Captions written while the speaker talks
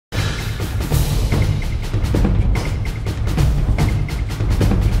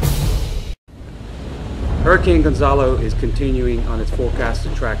Hurricane Gonzalo is continuing on its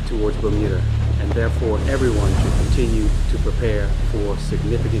forecasted track towards Bermuda, and therefore everyone should continue to prepare for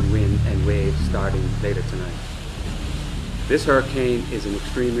significant wind and waves starting later tonight. This hurricane is an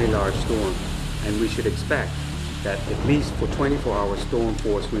extremely large storm, and we should expect that at least for 24-hour storm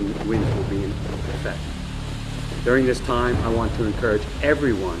force winds will be in effect. During this time, I want to encourage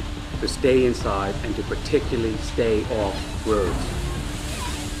everyone to stay inside and to particularly stay off roads.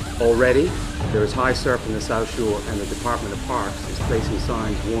 Already, there is high surf in the South Shore, and the Department of Parks is placing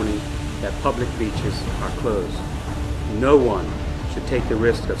signs warning that public beaches are closed. No one should take the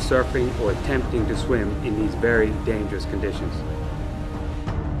risk of surfing or attempting to swim in these very dangerous conditions.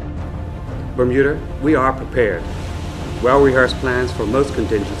 Bermuda, we are prepared. Well-rehearsed plans for most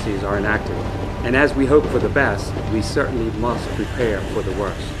contingencies are enacted, and as we hope for the best, we certainly must prepare for the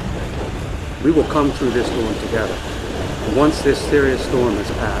worst. We will come through this storm together. And once this serious storm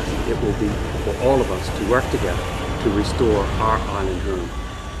has passed, it will be for all of us to work together to restore our island home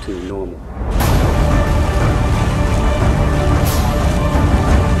to normal.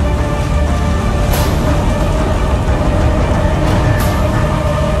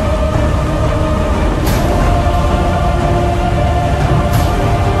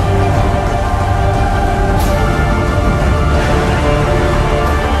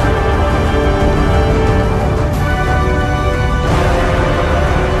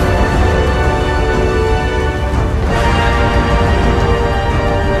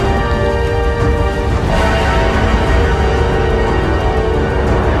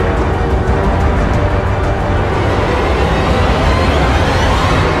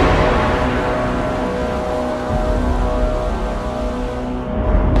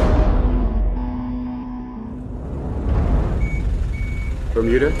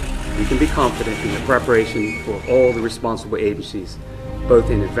 Bermuda, we can be confident in the preparation for all the responsible agencies,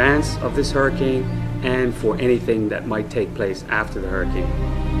 both in advance of this hurricane and for anything that might take place after the hurricane.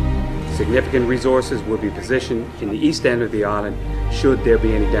 Significant resources will be positioned in the east end of the island should there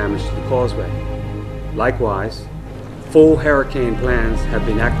be any damage to the causeway. Likewise, full hurricane plans have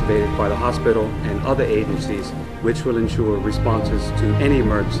been activated by the hospital and other agencies, which will ensure responses to any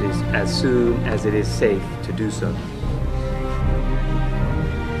emergencies as soon as it is safe to do so.